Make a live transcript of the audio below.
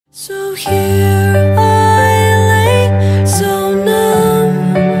So here I lay, so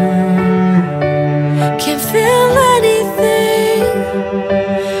numb, can't feel anything,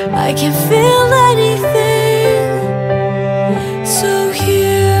 I can't feel anything. So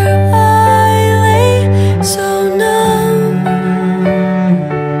here I lay, so numb,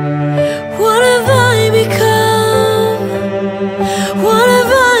 what have I become, what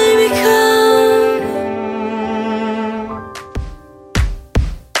have I become?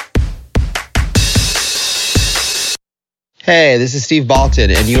 Hey, this is Steve Baltin,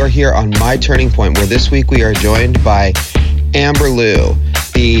 and you are here on My Turning Point, where this week we are joined by Amber Liu,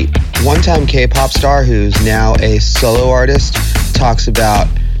 the one-time K-pop star who's now a solo artist, talks about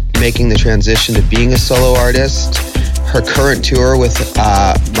making the transition to being a solo artist, her current tour with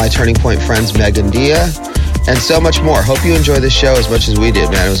My Turning Point friends Meg and Dia, and so much more. Hope you enjoy this show as much as we did,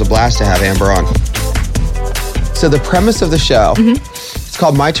 man. It was a blast to have Amber on. So the premise of the show... It's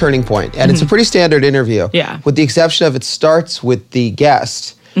called My Turning Point, and it's a pretty standard interview. Yeah. With the exception of it starts with the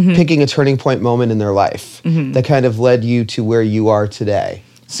guest picking a turning point moment in their life that kind of led you to where you are today.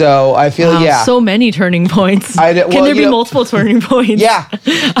 So I feel, So many turning points. I know- Can well, there you be know- multiple turning points? Yeah.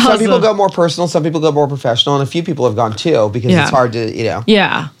 Some Awesome. people go more personal, some people go more professional, and a few people have gone too because Yeah. it's hard to, you know.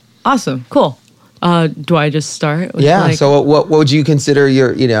 Yeah. Awesome. Cool. Do I just start? with, Yeah. like- So what would you consider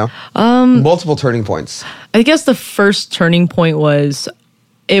your, multiple turning points? I guess the first turning point was,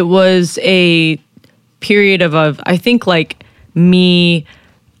 it was a period of I think like me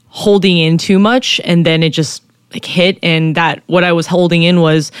holding in too much, and then it just like hit, and that what I was holding in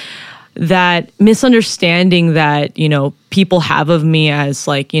was that misunderstanding that, people have of me as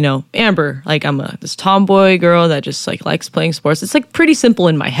like, Amber, like I'm this tomboy girl that just like likes playing sports. It's like pretty simple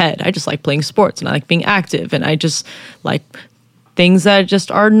in my head. I just like playing sports and I like being active, and I just like things that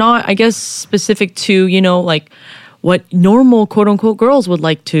just are not, I guess, specific to, like what normal quote unquote girls would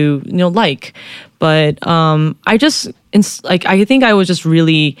like to, like. But I think I was just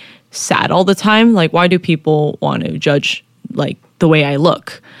really sad all the time. Like, why do people want to judge like the way I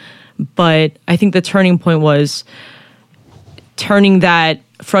look? But I think the turning point was turning that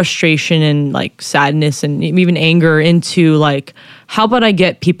frustration and like sadness and even anger into like, how about I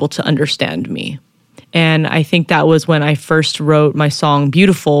get people to understand me? And I think that was when I first wrote my song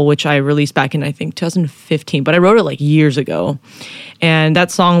Beautiful, which I released back in, I think, 2015. But I wrote it like years ago. And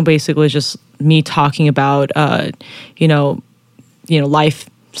that song basically is just me talking about, life,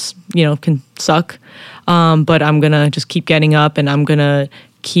 can suck. But I'm going to just keep getting up, and I'm going to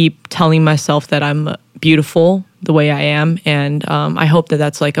keep telling myself that I'm beautiful the way I am. And I hope that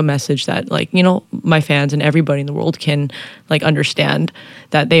that's like a message that like, my fans and everybody in the world can like understand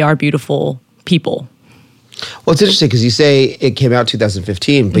that they are beautiful people. Well, it's interesting because you say it came out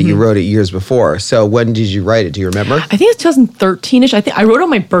 2015, but you wrote it years before. So when did you write it? Do you remember? I think it's 2013-ish. I think I wrote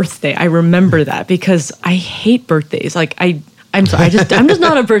on my birthday. I remember that because I hate birthdays. Like I'm sorry, I'm just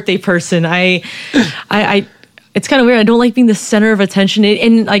not a birthday person. I it's kind of weird. I don't like being the center of attention.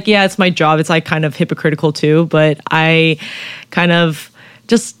 And like, yeah, it's my job. It's like kind of hypocritical too, but I kind of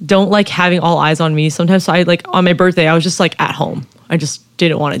just don't like having all eyes on me sometimes. So I like on my birthday, I was just like at home. I just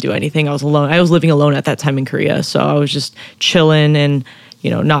didn't want to do anything. I was alone. I was living alone at that time in Korea. So I was just chilling and,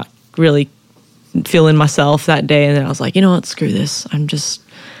 not really feeling myself that day. And then I was like, you know what, screw this. I'm just,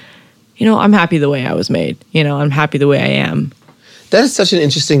 I'm happy the way I was made. I'm happy the way I am. That is such an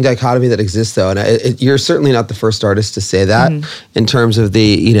interesting dichotomy that exists, though. And you're certainly not the first artist to say that in terms of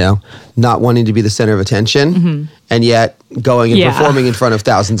the, not wanting to be the center of attention and yet going and performing in front of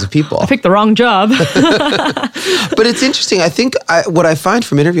thousands of people. I picked the wrong job. But it's interesting. I think what I find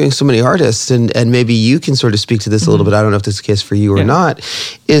from interviewing so many artists, and maybe you can sort of speak to this a little bit, I don't know if this is the case for you or not,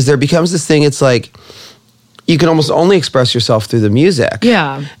 is there becomes this thing, it's like, you can almost only express yourself through the music.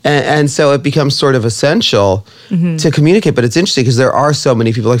 Yeah. And so it becomes sort of essential to communicate. But it's interesting because there are so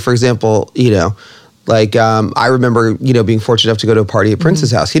many people, like, for example, I remember, being fortunate enough to go to a party at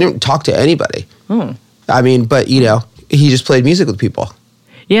Prince's house. He didn't talk to anybody. I mean, but, he just played music with people.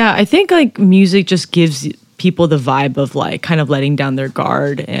 Yeah, I think like music just gives people the vibe of like kind of letting down their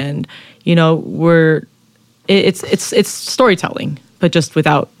guard, and it's storytelling, but just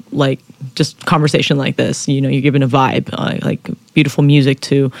without like just conversation like this. You're given a vibe, like beautiful music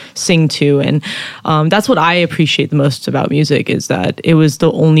to sing to, and that's what I appreciate the most about music, is that it was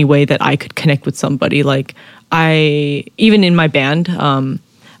the only way that I could connect with somebody. Like even in my band,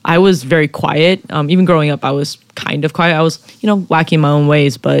 I was very quiet. Even growing up, I was kind of quiet. I was, wacky in my own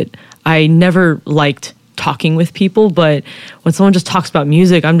ways, but I never liked talking with people. But when someone just talks about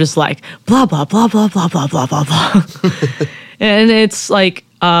music, I'm just like, blah, blah, blah, blah, blah, blah, blah, blah, blah. And it's like,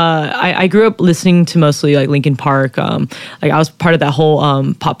 I grew up listening to mostly like Linkin Park. Like I was part of that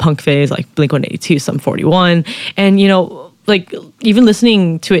whole pop punk phase, like Blink-182, Sum 41, and like even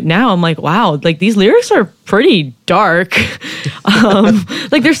listening to it now, I'm like, wow, like these lyrics are pretty dark.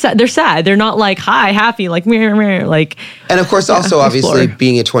 Like they're sad. They're sad. They're not like hi, happy, like meh, meh, like. And of course, also obviously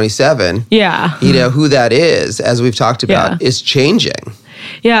being at 27, who that is, as we've talked about, is changing.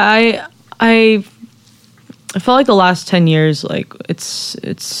 Yeah, I felt like the last 10 years, like it's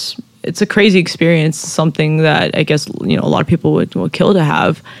a crazy experience, something that I guess, a lot of people would kill to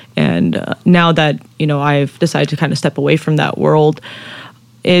have. And now that, I've decided to kind of step away from that world,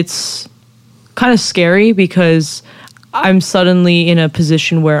 it's kind of scary because I'm suddenly in a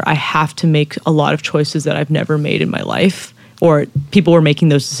position where I have to make a lot of choices that I've never made in my life, or people were making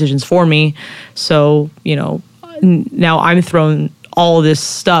those decisions for me. So, now I'm thrown all this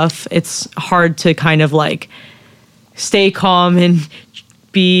stuff. It's hard to kind of like stay calm and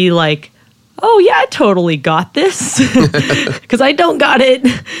be like, oh yeah, I totally got this, because I don't got it.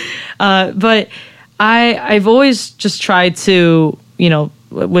 But I've always just tried to,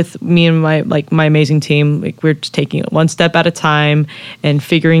 with me and my amazing team, like we're just taking it one step at a time and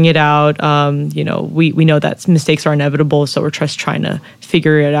figuring it out. We know that mistakes are inevitable, so we're just trying to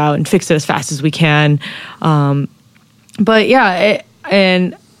figure it out and fix it as fast as we can. But yeah,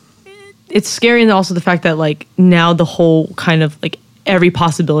 and it's scary, and also the fact that like now the whole kind of like every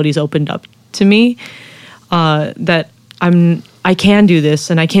possibility is opened up to me, that I can do this,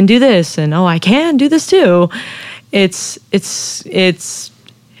 and I can do this, and I can do this too. It's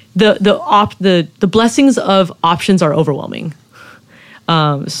the blessings of options are overwhelming.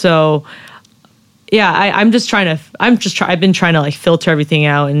 So yeah, I've been trying to like filter everything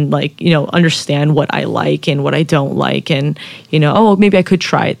out and like, understand what I like and what I don't like, and, maybe I could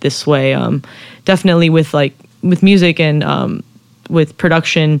try it this way. Definitely with music and, with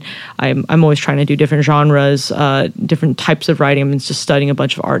production, I'm always trying to do different genres, different types of writing. I'm just studying a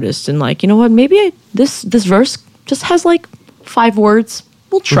bunch of artists and like, maybe this verse just has like 5 words.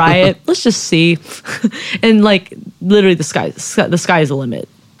 We'll try it. Let's just see. And like literally the sky is the limit.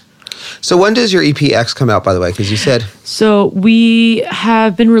 So when does your EP X come out, by the way? Because you said... So we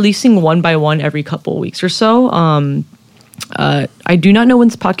have been releasing one by one every couple of weeks or so. I do not know when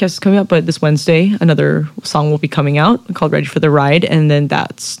this podcast is coming out, but this Wednesday, another song will be coming out called Ready for the Ride. And then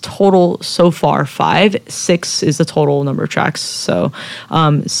that's total so far 5. 6 is the total number of tracks. So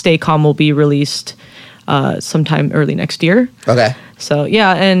Stay Calm will be released sometime early next year. Okay. So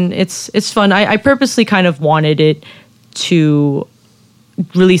yeah, and it's fun. I purposely kind of wanted it to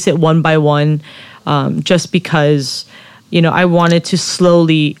release it one by one, just because, I wanted to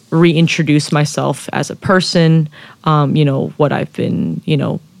slowly reintroduce myself as a person, what I've been,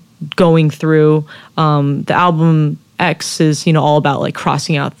 going through. The album X is, all about like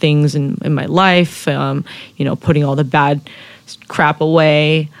crossing out things in my life, putting all the bad crap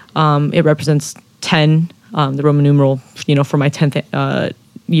away. It represents 10, the Roman numeral, for my 10th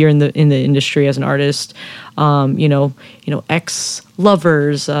year in the industry as an artist.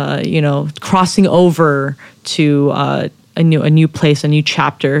 Ex-lovers, crossing over to a new place, a new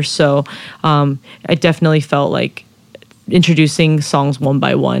chapter. So I definitely felt like introducing songs one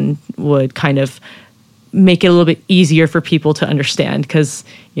by one would kind of make it a little bit easier for people to understand, because,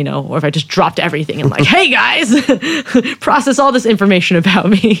 or if I just dropped everything and like, hey guys, process all this information about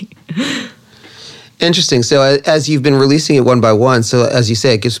me. Interesting. So as you've been releasing it one by one, so as you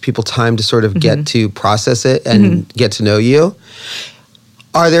say, it gives people time to sort of get to process it and get to know you.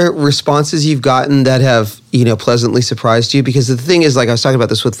 Are there responses you've gotten that have, pleasantly surprised you? Because the thing is, like I was talking about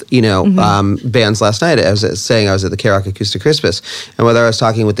this with, bands last night. I was saying I was at the K-Rock Acoustic Christmas. And whether I was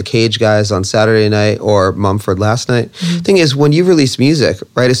talking with the Cage guys on Saturday night or Mumford last night, the thing is, when you release music,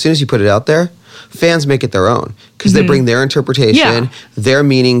 right, as soon as you put it out there, fans make it their own, because they bring their interpretation, their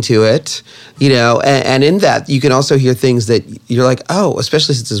meaning to it, and in that you can also hear things that you're like, oh,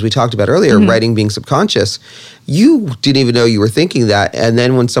 especially since, as we talked about earlier, writing being subconscious, you didn't even know you were thinking that. And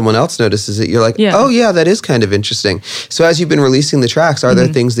then when someone else notices it, you're like, oh yeah, that is kind of interesting. So as you've been releasing the tracks, are there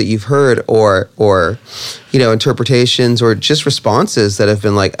things that you've heard or interpretations or just responses that have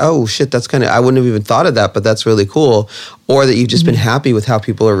been like, oh shit, that's kind of, I wouldn't have even thought of that, but that's really cool, or that you've just been happy with how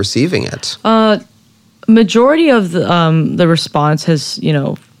people are receiving it? Majority of the response has,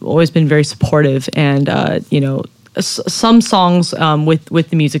 always been very supportive, and some songs with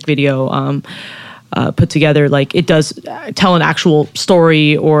the music video put together, like it does tell an actual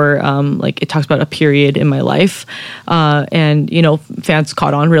story, or like it talks about a period in my life, and fans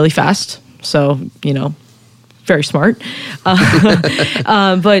caught on really fast. So very smart.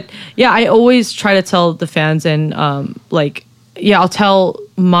 But yeah, I always try to tell the fans, and I'll tell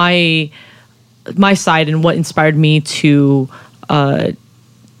my side and what inspired me to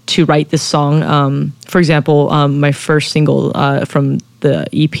write this song. For example, my first single from the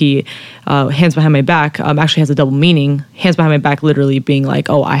EP, Hands Behind My Back, actually has a double meaning. Hands Behind My Back literally being like,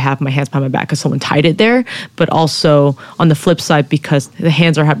 oh, I have my hands behind my back because someone tied it there. But also on the flip side, because the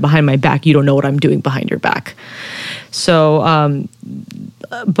hands are behind my back, you don't know what I'm doing behind your back. So,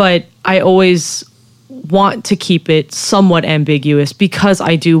 but I always want to keep it somewhat ambiguous because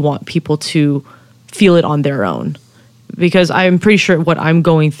I do want people to feel it on their own. Because I'm pretty sure what I'm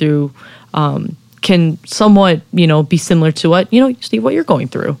going through can somewhat, be similar to what, Steve, what you're going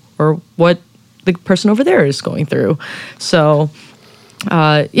through or what the person over there is going through. So,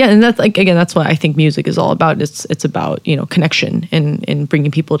 and that's like, again, that's what I think music is all about. It's about, connection and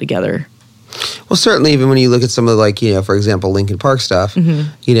bringing people together. Well, certainly, even when you look at some of for example, Linkin Park stuff,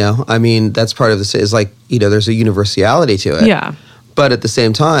 I mean, that's part of this is there's a universality to it. Yeah. But at the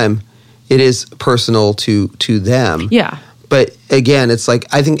same time, it is personal to them. Yeah. But again, it's like,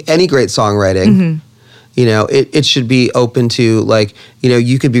 I think any great songwriting, it should be open to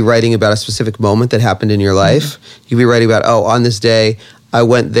you could be writing about a specific moment that happened in your life. You could be writing about, on this day, I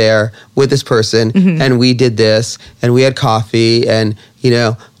went there with this person and we did this and we had coffee and,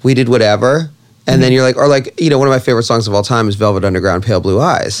 we did whatever. And then you're like, one of my favorite songs of all time is Velvet Underground, Pale Blue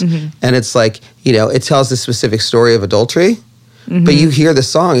Eyes. And it's like, it tells this specific story of adultery. But you hear the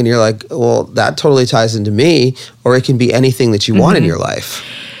song and you're like, well, that totally ties into me, or it can be anything that you want in your life.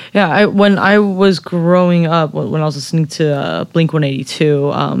 Yeah, when I was growing up, when I was listening to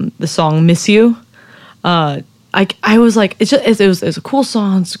Blink-182, the song "Miss You," I was like, it was a cool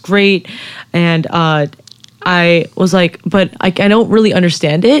song, it's great, and I was like, but I don't really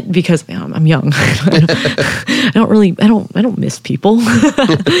understand it because I'm young. I don't miss people.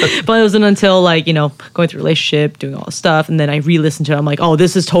 But it wasn't until going through a relationship, doing all this stuff, and then I re-listened to it. I'm like, oh,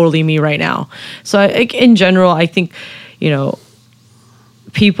 this is totally me right now. So in general, I think,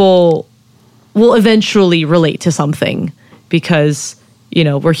 people will eventually relate to something because,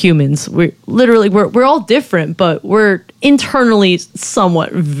 we're humans. We're all different, but we're internally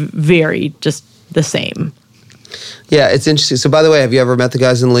somewhat very just the same. Yeah, it's interesting. So, by the way, have you ever met the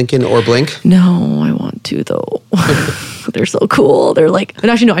guys in Lincoln or Blink? No, I want to, though. They're so cool. They're like,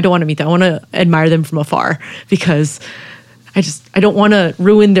 and actually, no, I don't want to meet them. I want to admire them from afar because I don't want to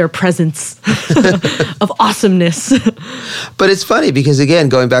ruin their presence of awesomeness. But it's funny because, again,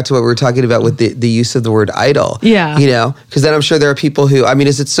 going back to what we were talking about with the use of the word idol. Yeah. Because then I'm sure there are people who,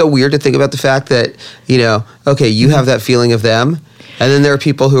 is it so weird to think about the fact that, okay, you have that feeling of them. And then there are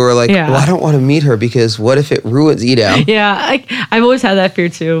people who are like, well, I don't want to meet her because what if it ruins, Yeah, I've always had that fear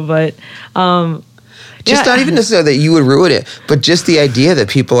too, but... just not even necessarily that you would ruin it, but just the idea that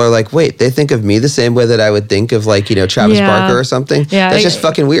people are like, wait, they think of me the same way that I would think of Travis Barker or something. Yeah, that's just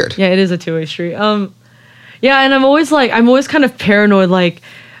fucking weird. Yeah, it is a two-way street. And I'm always kind of paranoid,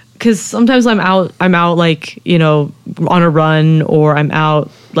 because sometimes I'm out on a run, or I'm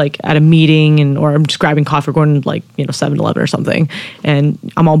out at a meeting, or I'm just grabbing coffee, or going 7-Eleven or something, and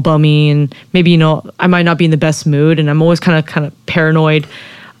I'm all bummy, and maybe I might not be in the best mood, and I'm always kind of paranoid.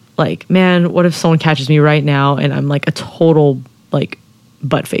 Man, what if someone catches me right now and I'm a total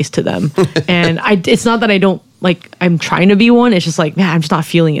butt face to them? And it's not that I don't I'm trying to be one. It's just man, I'm just not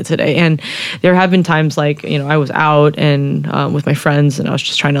feeling it today. And there have been times I was out and with my friends, and I was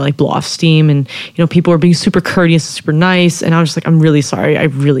just trying to blow off steam, and people were being super courteous, super nice, and I was just I'm really sorry, I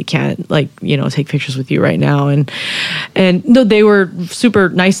really can't take pictures with you right now. And no, they were super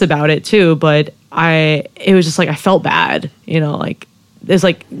nice about it too, but it was just I felt bad, It's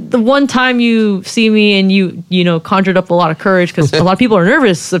the one time you see me and you conjured up a lot of courage, because a lot of people are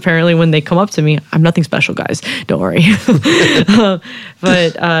nervous apparently when they come up to me. I'm nothing special, guys. Don't worry.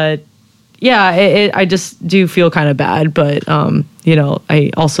 But I just do feel kind of bad. But I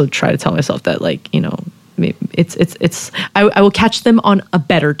also try to tell myself that I will catch them on a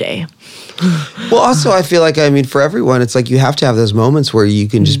better day. Well, also, I feel for everyone, it's you have to have those moments where you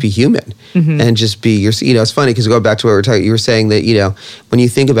can just be human and just be your, it's funny because going back to what we were talking, you were saying that, when you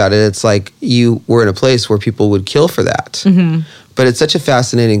think about it, it's you were in a place where people would kill for that. But it's such a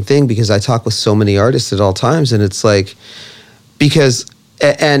fascinating thing because I talk with so many artists at all times, and it's because,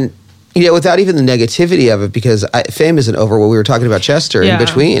 and without even the negativity of it, because fame isn't over. What we were talking about Chester in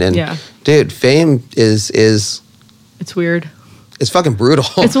between, and dude, fame is it's weird. It's fucking brutal.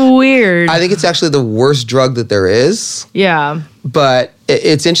 It's weird. I think it's actually the worst drug that there is. Yeah. But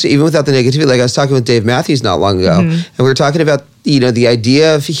it's interesting, even without the negativity. I was talking with Dave Matthews not long ago, and we were talking about the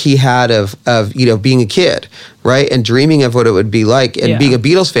idea he had of being a kid, right, and dreaming of what it would be like, and being a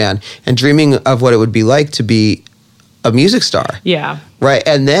Beatles fan, and dreaming of what it would be like to be a music star. Yeah. Right.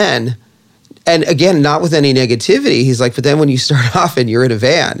 And again, not with any negativity. He's like, but then when you start off and you're in a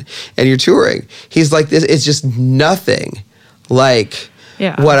van and you're touring, he's like, this it's just nothing like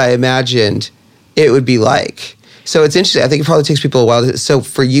what I imagined it would be like. So it's interesting. I think it probably takes people a while. So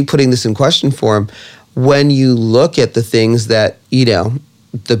for you putting this in question for him, when you look at the things that,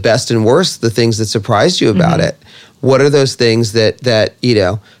 the best and worst, the things that surprised you about it, what are those things that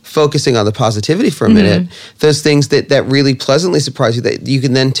focusing on the positivity for a minute, those things that really pleasantly surprise you that you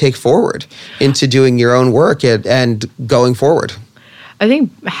can then take forward into doing your own work and going forward? I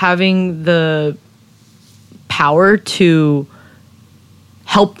think having the power to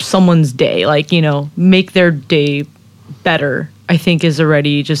help someone's day, like, make their day better, I think is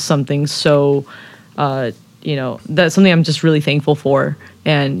already just something so, that's something I'm just really thankful for.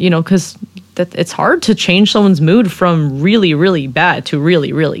 And, because it's hard to change someone's mood from really, really bad to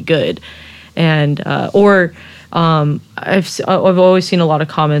really, really good. And, I've always seen a lot of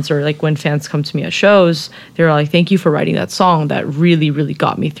comments, or like when fans come to me at shows, they're like, thank you for writing that song. That really, really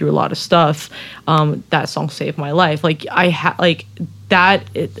got me through a lot of stuff. That song saved my life. Like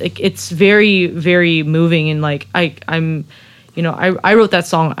it's very, very moving. And like, I wrote that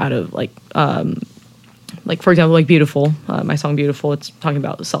song out of like, for example, like Beautiful, my song Beautiful, it's talking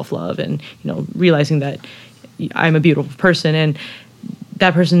about self-love and, realizing that I'm a beautiful person. And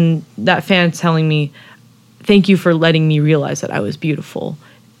that fan telling me, thank you for letting me realize that I was beautiful.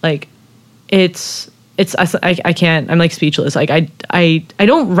 Like, I can't, I'm like speechless. Like I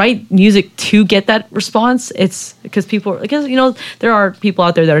don't write music to get that response. It's because there are people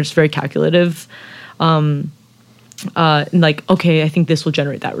out there that are just very calculative. Like, okay, I think this will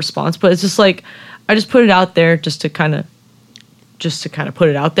generate that response, but it's just like, I just put it out there just to kind of put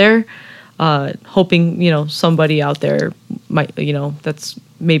it out there, hoping, somebody out there might, that's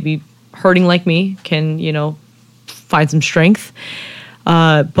maybe hurting like me can, find some strength.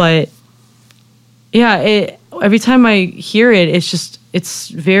 But yeah, every time I hear it, it's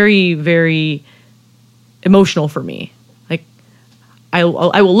very, very emotional for me. Like I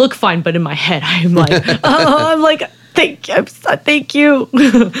will look fine, but in my head, I'm like, thank you.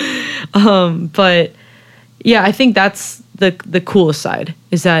 But yeah, I think that's the coolest side,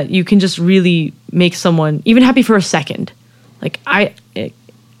 is that you can just really make someone even happy for a second. Like I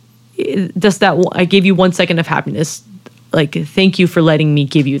gave you 1 second of happiness. Like, thank you for letting me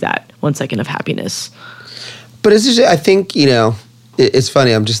give you that 1 second of happiness. But it's just, I think, it's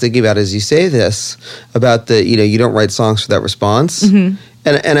funny. I'm just thinking about, as you say this, about you don't write songs for that response. And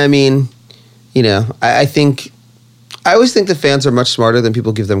I mean, I think, I always think the fans are much smarter than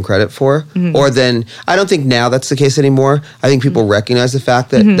people give them credit for. I don't think now that's the case anymore. I think people recognize the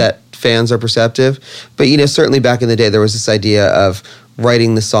fact that fans are perceptive. But, certainly back in the day, there was this idea of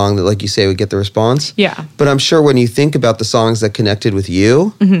writing the song that, like you say, would get the response. Yeah. But I'm sure when you think about the songs that connected with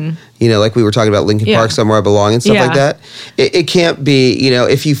you, like we were talking about Linkin Park, Somewhere I Belong and stuff like that, it can't be,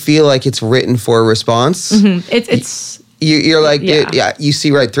 if you feel like it's written for a response, you're like, you see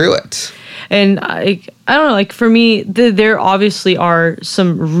right through it. And I don't know, like for me, there obviously are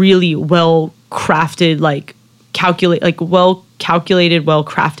some really well-crafted,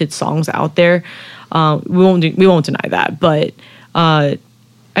 well-crafted songs out there. We won't deny that, but I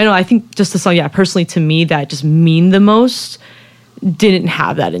know, I think just the song, personally to me, that just mean the most didn't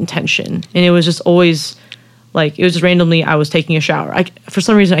have that intention. And it was just always like, it was just randomly, I was taking a shower. For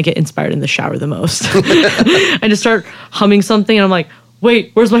some reason, I get inspired in the shower the most. I just start humming something and I'm like,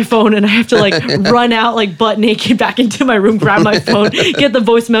 wait, where's my phone? And I have to run out butt naked back into my room, grab my phone, get the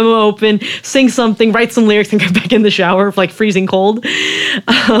voice memo open, sing something, write some lyrics, and get back in the shower freezing cold.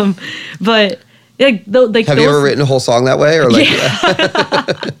 But have you ever written a whole song that way, or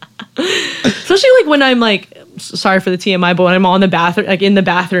especially when I'm sorry for the TMI, but when I'm on the bathroom, in the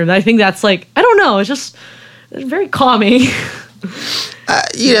bathroom, I think that's I don't know, it's very calming.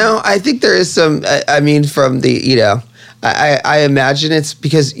 I think there is some. I mean, from the I imagine it's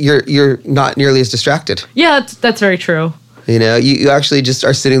because you're not nearly as distracted. Yeah, that's very true. You actually just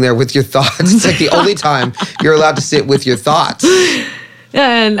are sitting there with your thoughts. It's like the only time you're allowed to sit with your thoughts.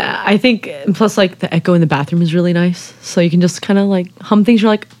 Yeah, and I think, plus the echo in the bathroom is really nice. So you can just kind of hum things.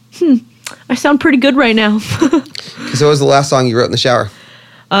 You're like, I sound pretty good right now. So what was the last song you wrote in the shower?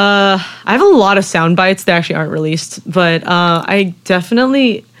 I have a lot of sound bites that actually aren't released, but I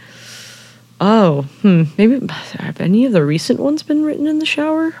definitely... maybe have any of the recent ones been written in the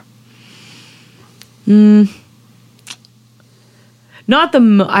shower? Not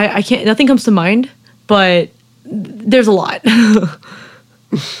the I can't. Nothing comes to mind, but there's a lot.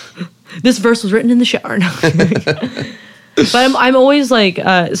 This verse was written in the shower. But I'm always like,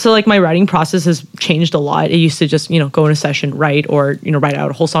 so like my writing process has changed a lot. It used to just, go in a session, write, or, write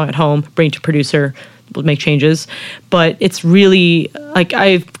out a whole song at home, bring it to producer, make changes. But it's really like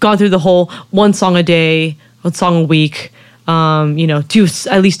I've gone through the whole one song a day, one song a week, do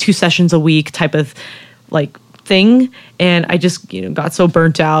at least 2 sessions a week type of like thing. And I just, got so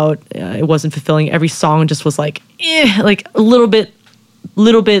burnt out. It wasn't fulfilling. Every song just was like, like a little bit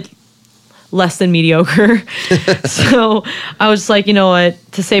less than mediocre. So I was like, you know what,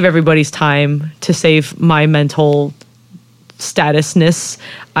 to save everybody's time, to save my mental statusness,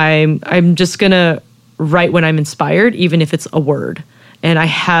 I'm just gonna write when I'm inspired, even if it's a word. And I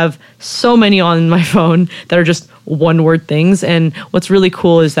have so many on my phone that are just 1-word things. And what's really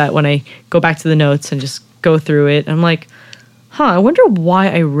cool is that when I go back to the notes and just go through it, I'm like, I wonder why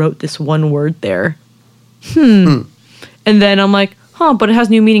I wrote this 1 word there. And then I'm like, but it has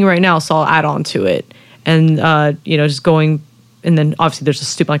new meaning right now, so I'll add on to it. And, just going, and then obviously there's a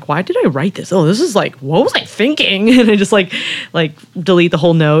stupid, like, why did I write this? Oh, this is like, what was I thinking? And I just like delete the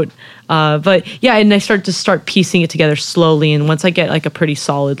whole note. But yeah, and I start piecing it together slowly. And once I get like a pretty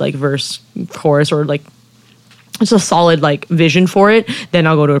solid like verse, chorus, or like just a solid like vision for it, then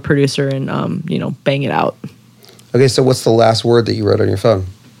I'll go to a producer and, bang it out. Okay, so what's the last word that you wrote on your phone?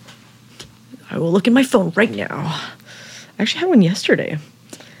 I will look in my phone right now. I actually had one yesterday.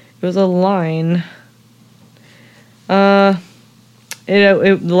 It was a line. The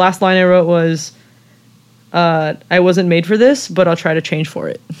last line I wrote was, I wasn't made for this, but I'll try to change for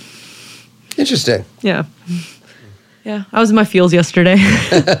it. Interesting. Yeah. Yeah, I was in my feels yesterday.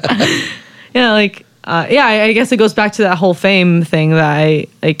 Yeah, like, I guess it goes back to that whole fame thing that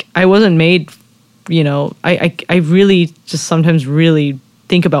I wasn't made, I really just sometimes really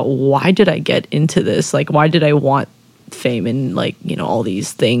think about, why did I get into this? Like, why did I want fame and like, all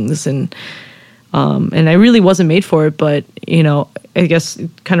these things? And I really wasn't made for it, but, I guess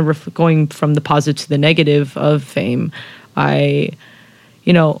kind of going from the positive to the negative of fame,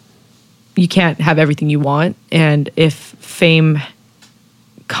 you can't have everything you want. And if fame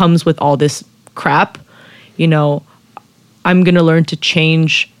comes with all this crap, I'm going to learn to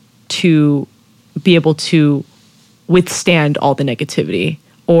change to be able to withstand all the negativity,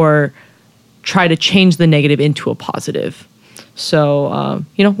 or try to change the negative into a positive. So,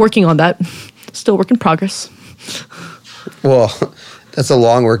 working on that. Still work in progress. Well, that's a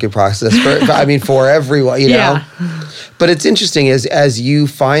long work in process for everyone, Yeah. But it's interesting as you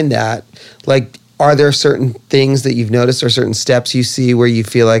find that, like, are there certain things that you've noticed or certain steps you see where you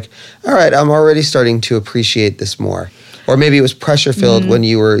feel like, all right, I'm already starting to appreciate this more? Or maybe it was pressure filled when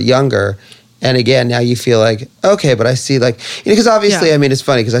you were younger. And again, now you feel like, okay, but I see like, because obviously, it's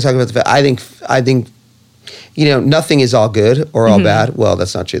funny because I talk about the fact, I think, nothing is all good or all bad. Well,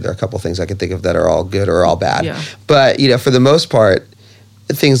 that's not true. There are a couple things I can think of that are all good or all bad. Yeah. But, for the most part,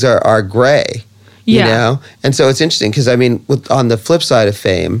 things are gray, you know? And so it's interesting because, on the flip side of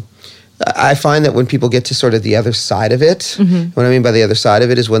fame, I find that when people get to sort of the other side of it, what I mean by the other side of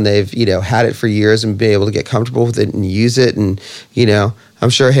it is when they've, had it for years and been able to get comfortable with it and use it. And, I'm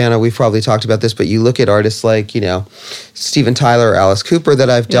sure, Hannah, we've probably talked about this, but you look at artists like, Steven Tyler or Alice Cooper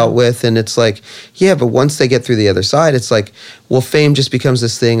that I've dealt with, and it's like, but once they get through the other side, it's like, well, fame just becomes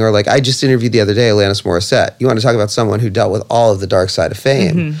this thing. Or like, I just interviewed the other day Alanis Morissette. You want to talk about someone who dealt with all of the dark side of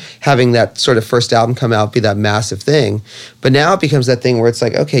fame, having that sort of first album come out, be that massive thing. But now it becomes that thing where it's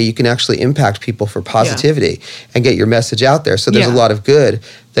like, okay, you can actually impact people for positivity and get your message out there. So there's a lot of good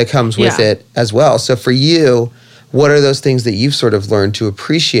that comes with it as well. So for you, what are those things that you've sort of learned to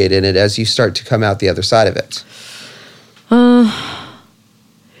appreciate in it as you start to come out the other side of it?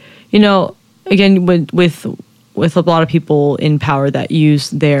 Again, with a lot of people in power that use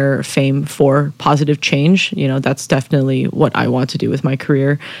their fame for positive change, that's definitely what I want to do with my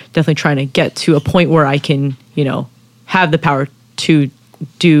career. Definitely trying to get to a point where I can, have the power to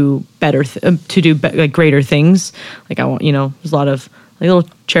do better, greater things. Like I want, there's a lot of like little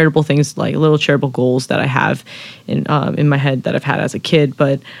charitable things, like little charitable goals that I have in my head that I've had as a kid.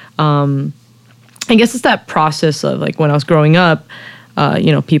 But I guess it's that process of like when I was growing up,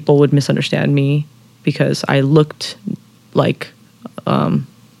 people would misunderstand me because I looked like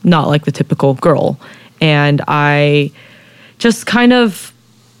not like the typical girl, and I just kind of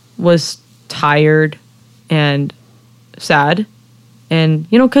was tired and sad, and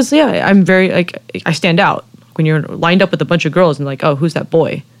because I'm very like I stand out. When you're lined up with a bunch of girls and like, oh, who's that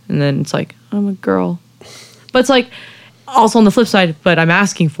boy? And then it's like, I'm a girl. But it's like, also on the flip side, but I'm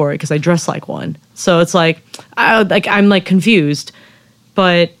asking for it because I dress like one. So it's like, I'm like confused.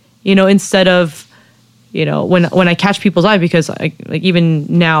 But, instead of when I catch people's eye, because like even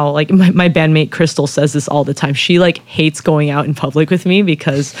now, like my bandmate Crystal says this all the time. She like hates going out in public with me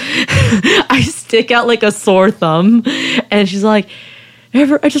because I stick out like a sore thumb, and she's like,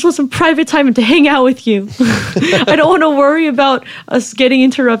 Amber, I just want some private time to hang out with you. I don't want to worry about us getting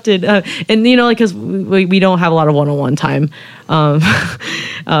interrupted. And like, cause we don't have a lot of one-on-one time.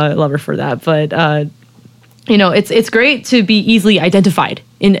 I love her for that. But, it's great to be easily identified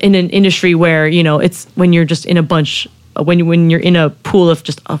in an industry where, it's when you're just in a bunch, when you're in a pool of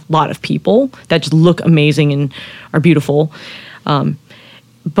just a lot of people that just look amazing and are beautiful.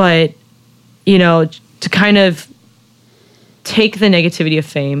 But, to kind of take the negativity of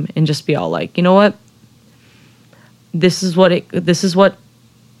fame and just be all like, you know what? This is what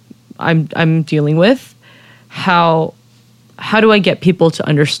I'm dealing with. How do I get people to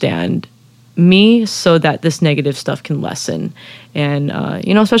understand me so that this negative stuff can lessen? And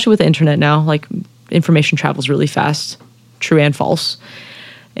especially with the internet now, like information travels really fast, true and false.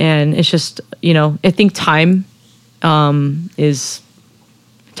 And it's just, I think time is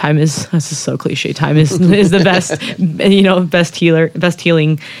this is so cliche. Time is the best, best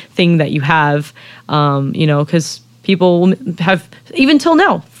healing thing that you have. Because people have, even till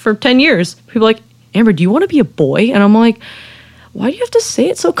now, for 10 years, people are like, Amber, do you want to be a boy? And I'm like, why do you have to say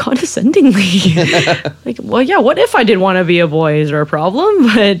it so condescendingly? Like, well, yeah, what if I did want to be a boy? Is there a problem?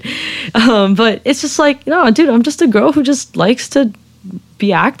 But it's just like, no, dude, I'm just a girl who just likes to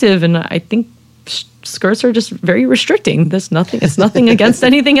be active. And I think skirts are just very restricting. It's nothing against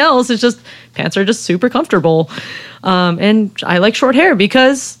anything else. It's just pants are just super comfortable. And I like short hair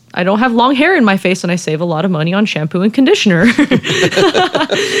because I don't have long hair in my face and I save a lot of money on shampoo and conditioner.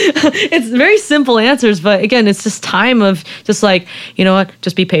 It's very simple answers, but again, it's just time of just like, you know what,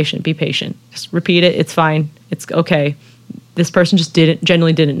 just be patient. Just repeat it. It's fine. It's okay. This person just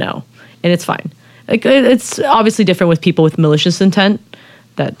genuinely didn't know, and it's fine. Like, it's obviously different with people with malicious intent,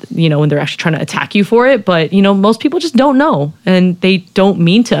 that, when they're actually trying to attack you for it. But, most people just don't know, and they don't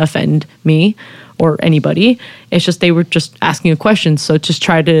mean to offend me or anybody. It's just, they were just asking a question. So just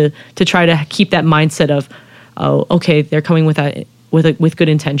try to keep that mindset of, oh, okay, they're coming with that, with good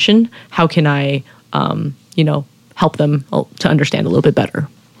intention. How can I, help them to understand a little bit better?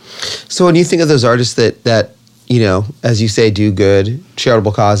 So when you think of those artists that as you say, do good,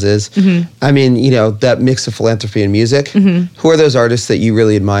 charitable causes. Mm-hmm. I mean, that mix of philanthropy and music. Mm-hmm. Who are those artists that you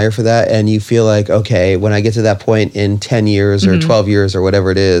really admire for that? And you feel like, okay, when I get to that point in 10 years or 12 years or whatever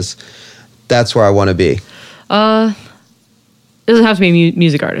it is, that's where I want to be. It doesn't have to be a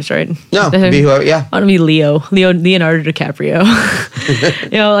music artist, right? No, be whoever, yeah. I want to be Leonardo DiCaprio.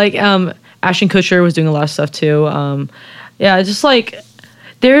 Like Ashton Kutcher was doing a lot of stuff too. Just like,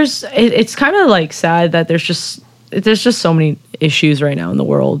 it's kind of like sad that there's just so many issues right now in the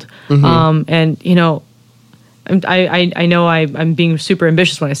world. Mm-hmm. And I know I'm being super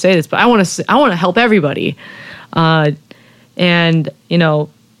ambitious when I say this, but I want to help everybody. And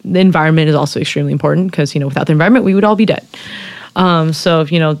the environment is also extremely important, because without the environment we would all be dead. So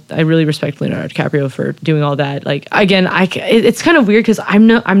I really respect Leonardo DiCaprio for doing all that. Like, again, it's kind of weird because I'm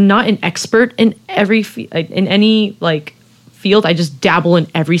not an expert in in any field. I just dabble in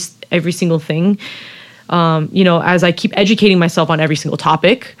every single thing. As I keep educating myself on every single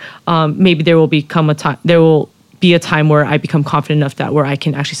topic, maybe there will be a time where I become confident enough where I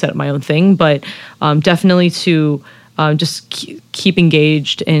can actually set up my own thing. But definitely to just keep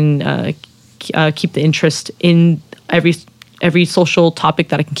engaged and keep the interest in every social topic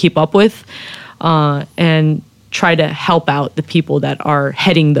that I can keep up with, and try to help out the people that are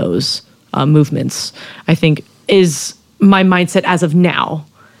heading those movements, I think is my mindset as of now,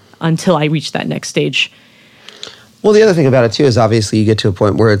 until I reach that next stage. Well, the other thing about it too is obviously you get to a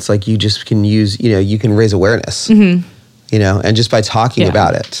point where it's like you just can use, you can raise awareness, mm-hmm. And just by talking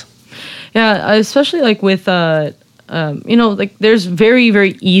about it. Yeah, especially like with, there's very,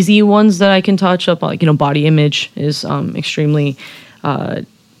 very easy ones that I can touch up. Like, body image is extremely, I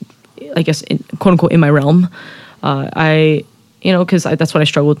guess, quote unquote, in my realm. Because that's what I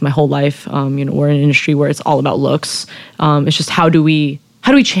struggled with my whole life. We're in an industry where it's all about looks. It's just how do we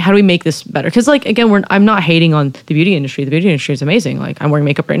make this better? Because again, I'm not hating on the beauty industry. The beauty industry is amazing. Like, I'm wearing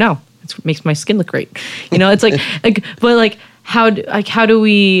makeup right now. It makes my skin look great. It's but how do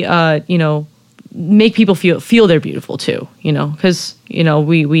we make people feel they're beautiful too? Because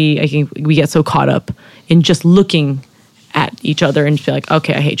I think we get so caught up in just looking at each other and feel like,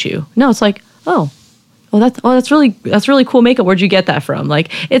 okay, I hate you. No, it's like, that's really cool makeup. Where'd you get that from?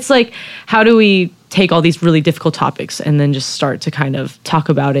 It's like, how do we take all these really difficult topics and then just start to kind of talk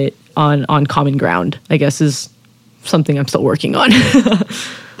about it on common ground, I guess, is something I'm still working on.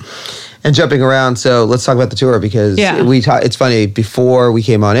 And jumping around, so let's talk about the tour because Yeah. it's funny, before we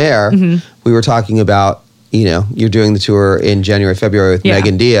came on air, we were talking about, you're doing the tour in January, February with Yeah. Meg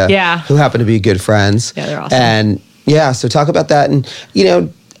and Dia, Yeah. who happen to be good friends. Yeah, they're awesome. And so talk about that. And,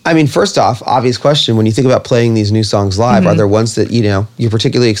 first off, obvious question, when you think about playing these new songs live, are there ones that, you're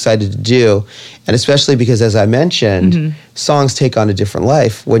particularly excited to do? And especially because, as I mentioned, songs take on a different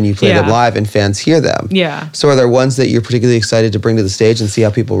life when you play them Yeah. live and fans hear them. Yeah. So are there ones that you're particularly excited to bring to the stage and see how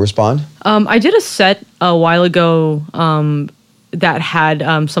people respond? I did a set a while ago that had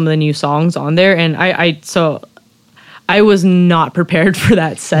some of the new songs on there, and I was not prepared for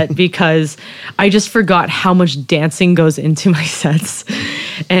that set because I just forgot how much dancing goes into my sets,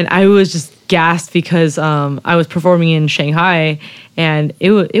 and I was just gassed because I was performing in Shanghai, and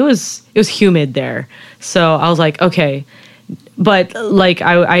it was humid there, so I was like, okay. But like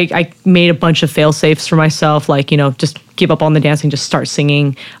I made a bunch of fail safes for myself, like, just give up on the dancing, just start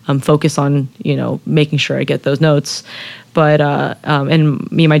singing, focus on, making sure I get those notes. But and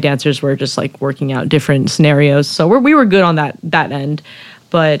me and my dancers were just like working out different scenarios, so we were good on that end.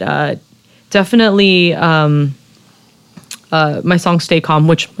 But definitely my song "Stay Calm,"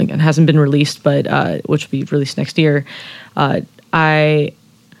 which again hasn't been released, but which will be released next year. I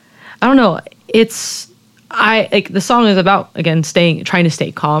don't know. I like the song is about, again, trying to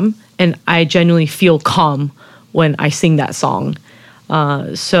stay calm, and I genuinely feel calm when I sing that song.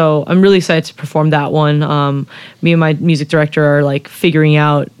 So I'm really excited to perform that one. Me and my music director are like figuring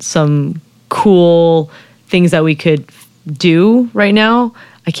out some cool things that we could do right now.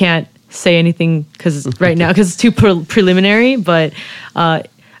 I can't say anything because it's too preliminary, but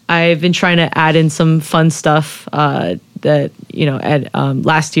I've been trying to add in some fun stuff that,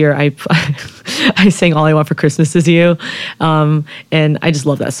 last year I sang All I Want for Christmas Is You. And I just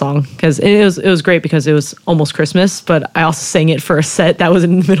love that song because it was great because it was almost Christmas, but I also sang it for a set that was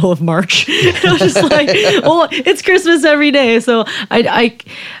in the middle of March. I was just like, well, it's Christmas every day. So I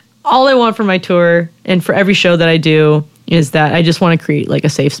all I want for my tour and for every show that I do is that I just want to create like a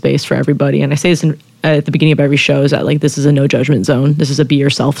safe space for everybody. And I say this at the beginning of every show, is that like this is a no judgment zone. This is a be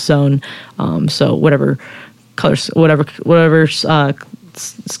yourself zone. So whatever colors, whatever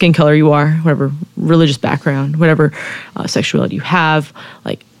skin color you are, whatever religious background, whatever sexuality you have,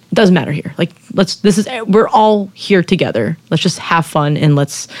 like it doesn't matter here. Like we're all here together. Let's just have fun and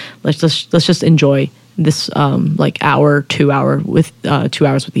let's just enjoy this like 2 hours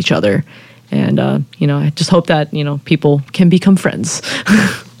with each other. And I just hope that people can become friends.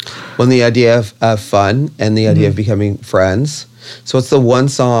 Well, the idea of fun and the idea of becoming friends. So what's the one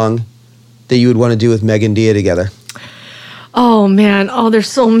song that you would want to do with Meg and Dia together? Oh man! Oh, there's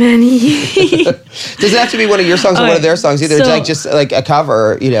so many. Doesn't have to be one of your songs or one of their songs either. It's like just like a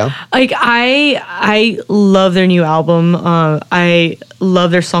cover, Like I love their new album. I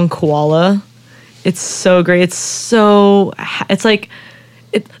love their song Koala. It's so great. It's like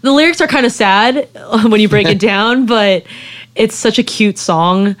the lyrics are kind of sad when you break it down, but it's such a cute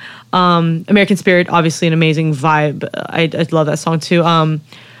song. American Spirit, obviously an amazing vibe. I love that song too.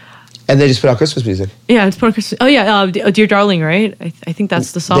 And they just put out Christmas music. Yeah, it's part Christmas. Oh yeah, Dear Darling, right? I think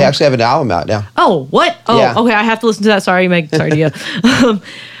that's the song. They actually have an album out now. Oh, what? Oh, yeah. Okay, I have to listen to that. Sorry, Meg. Sorry, Dia.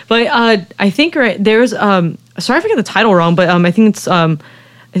 But I think there's sorry if I get the title wrong, but I think it's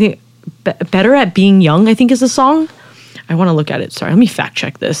Better at Being Young, I think is the song. I want to look at it. Sorry, let me fact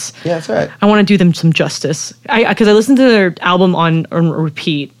check this. Yeah, that's all right. I want to do them some justice. Because I listened to their album on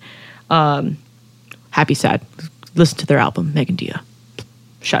repeat. Happy, Sad. Listen to their album, Meg and Dia.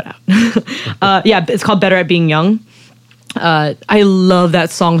 Shout out. Yeah, it's called Better at Being Young. I love that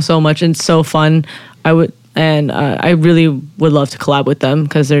song so much and it's so fun. I really would love to collab with them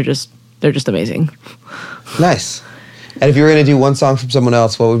because they're just amazing. Nice. And if you were going to do one song from someone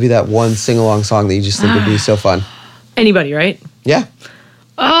else, what would be that one sing-along song that you just think would be so fun? Anybody, right? Yeah.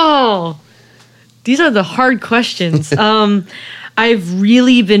 Oh, these are the hard questions. I've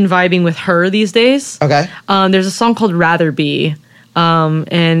really been vibing with her these days. Okay. There's a song called Rather Be.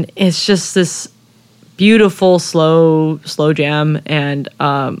 And it's just this beautiful, slow jam. And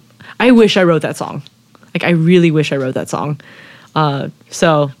I wish I wrote that song. Like, I really wish I wrote that song.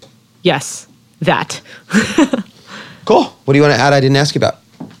 So, yes, that. Cool. What do you want to add I didn't ask you about?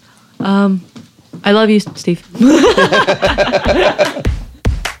 I love you, Steve.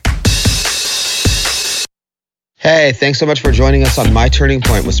 Hey, thanks so much for joining us on My Turning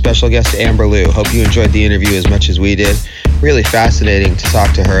Point with special guest Amber Liu. Hope you enjoyed the interview as much as we did. Really fascinating to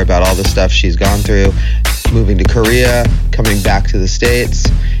talk to her about all the stuff she's gone through, moving to Korea, coming back to the States,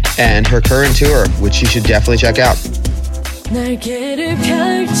 and her current tour, which you should definitely check out. 날개를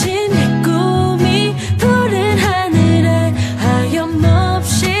펼친 내 꿈이 푸른 하늘에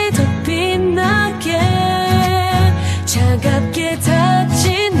하염없이 덮인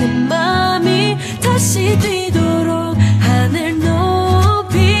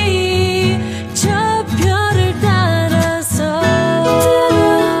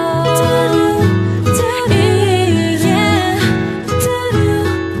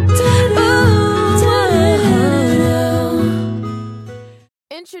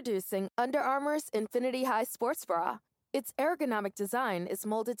Introducing Under Armour's Infinity High Sports Bra. Its ergonomic design is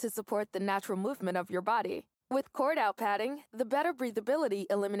molded to support the natural movement of your body. With cord-out padding, the better breathability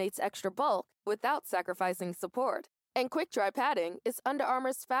eliminates extra bulk without sacrificing support. And quick-dry padding is Under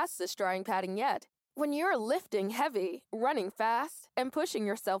Armour's fastest-drying padding yet. When you're lifting heavy, running fast, and pushing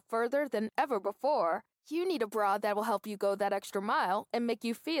yourself further than ever before, you need a bra that will help you go that extra mile and make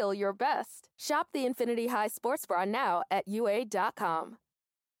you feel your best. Shop the Infinity High Sports Bra now at UA.com.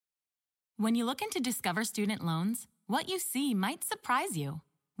 When you look into Discover Student Loans, what you see might surprise you.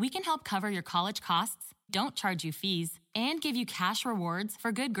 We can help cover your college costs, don't charge you fees, and give you cash rewards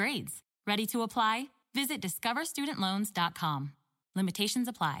for good grades. Ready to apply? Visit discoverstudentloans.com. Limitations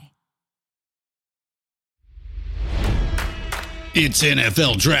apply. It's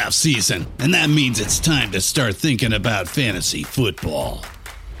NFL draft season, and that means it's time to start thinking about fantasy football.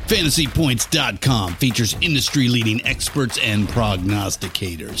 FantasyPoints.com features industry-leading experts and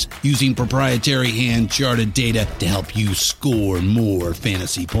prognosticators using proprietary hand-charted data to help you score more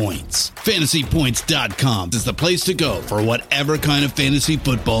fantasy points. FantasyPoints.com is the place to go for whatever kind of fantasy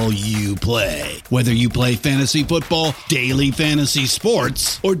football you play. Whether you play fantasy football, daily fantasy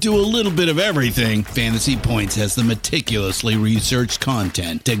sports, or do a little bit of everything, Fantasy Points has the meticulously researched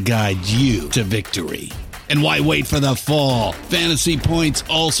content to guide you to victory. And why wait for the fall? Fantasy Points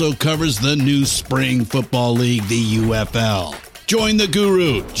also covers the new spring football league, the UFL. Join the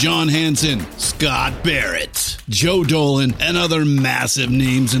guru, John Hansen, Scott Barrett, Joe Dolan, and other massive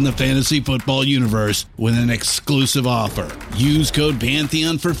names in the fantasy football universe with an exclusive offer. Use code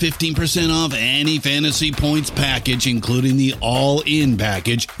Pantheon for 15% off any Fantasy Points package, including the all-in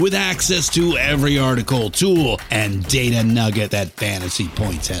package, with access to every article, tool, and data nugget that Fantasy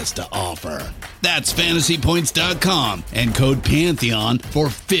Points has to offer. That's FantasyPoints.com and code Pantheon for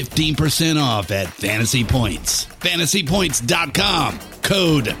 15% off at Fantasy Points. FantasyPoints.com,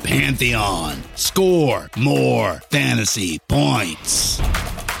 code Pantheon. Score more fantasy points.